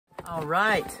All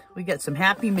right, we got some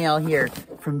happy mail here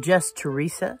from Just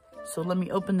Teresa. So let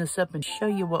me open this up and show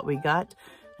you what we got,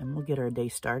 and we'll get our day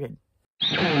started.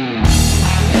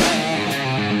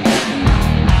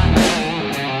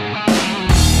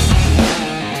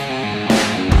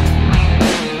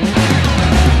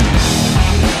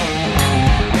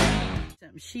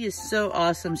 She is so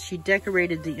awesome. She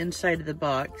decorated the inside of the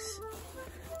box.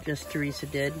 Just Teresa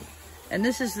did. And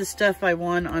this is the stuff I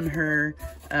won on her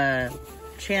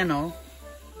channel.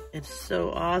 It's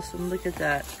so awesome. Look at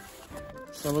that.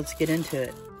 So let's get into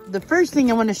it. The first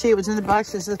thing I want to show you what's in the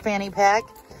box is the fanny pack.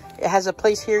 It has a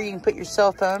place here you can put your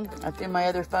cell phone. I threw my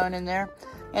other phone in there.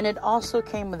 And it also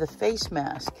came with a face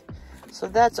mask. So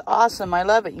that's awesome. I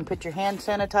love it. You can put your hand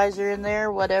sanitizer in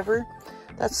there, whatever.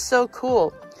 That's so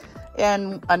cool.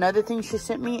 And another thing she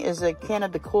sent me is a can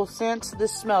of the Cool Scents.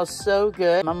 This smells so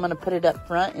good. I'm gonna put it up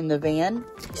front in the van.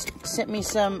 She sent me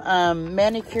some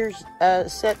manicure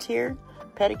sets here,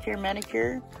 pedicure,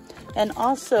 manicure, and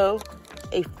also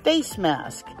a face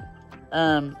mask.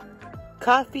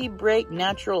 Coffee Break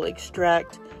Natural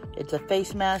Extract. It's a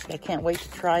face mask. I can't wait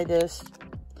to try this.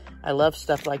 I love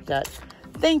stuff like that.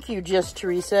 Thank you, Just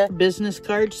Teresa. Business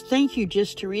cards. Thank you,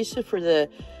 Just Teresa, for the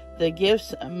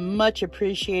gifts. Much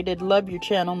appreciated. Love your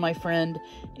channel, my friend,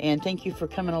 and thank you for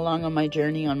coming along on my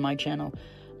journey on my channel.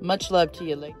 Much love to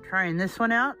you. Like trying this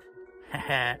one out.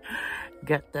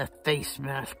 Got the face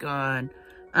mask on.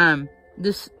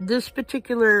 This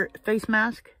particular face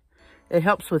mask, it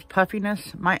helps with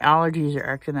puffiness. My allergies are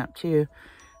acting up too,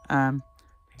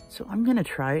 so I'm gonna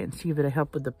try it and see if it'll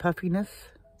help with the puffiness.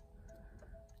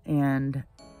 And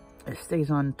it stays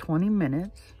on 20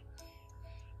 minutes,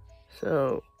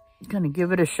 so gonna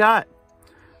give it a shot.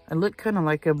 I look kind of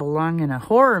like I belong in a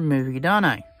horror movie, don't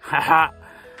I? Haha.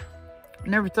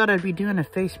 Never thought I'd be doing a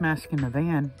face mask in the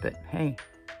van, but hey,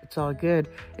 it's all good.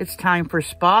 It's time for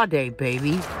spa day,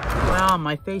 baby. Wow,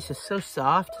 my face is so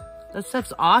soft. That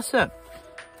stuff's awesome.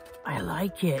 I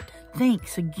like it.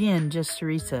 Thanks again, Just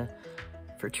Teresa,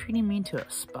 for treating me to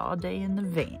a spa day in the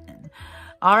van.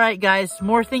 All right, guys,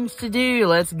 more things to do.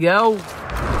 Let's go.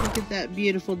 Look at that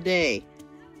beautiful day.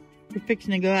 We're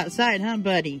fixing to go outside, huh,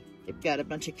 buddy? They've got a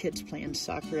bunch of kids playing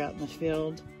soccer out in the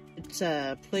field. It's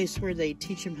a place where they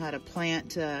teach them how to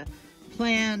plant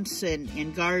plants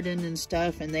and garden and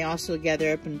stuff. And they also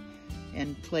gather up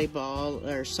and play ball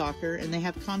or soccer. And they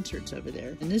have concerts over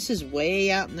there. And this is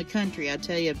way out in the country, I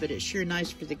tell you. But it's sure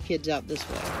nice for the kids out this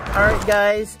way. All right,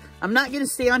 guys. I'm not going to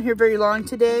stay on here very long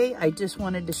today. I just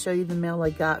wanted to show you the mail I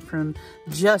got from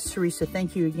Just Teresa.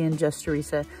 Thank you again, Just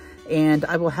Teresa. And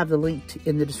I will have the link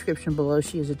in the description below.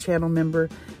 She is a channel member.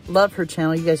 Love her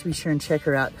channel. You guys be sure and check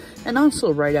her out. And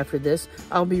also right after this,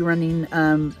 I'll be running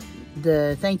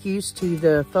the thank yous to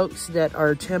the folks that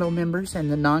are channel members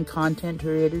and the non-content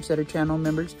creators that are channel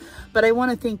members. But I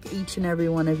want to thank each and every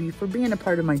one of you for being a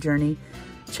part of my journey,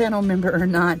 channel member or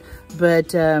not.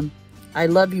 But I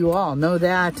love you all. Know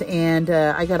that. And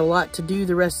I got a lot to do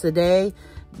the rest of the day.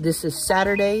 This is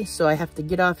Saturday, so I have to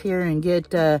get off here and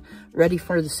get ready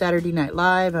for the Saturday Night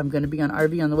Live. I'm going to be on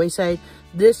RV on the Wayside.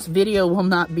 This video will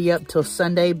not be up till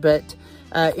Sunday, but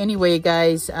anyway,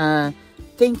 guys,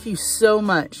 thank you so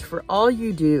much for all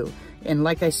you do. And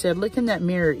like I said, look in that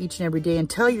mirror each and every day and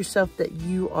tell yourself that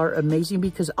you are amazing,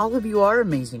 because all of you are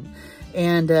amazing.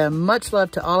 And much love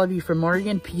to all of you from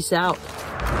Oregon. Peace out.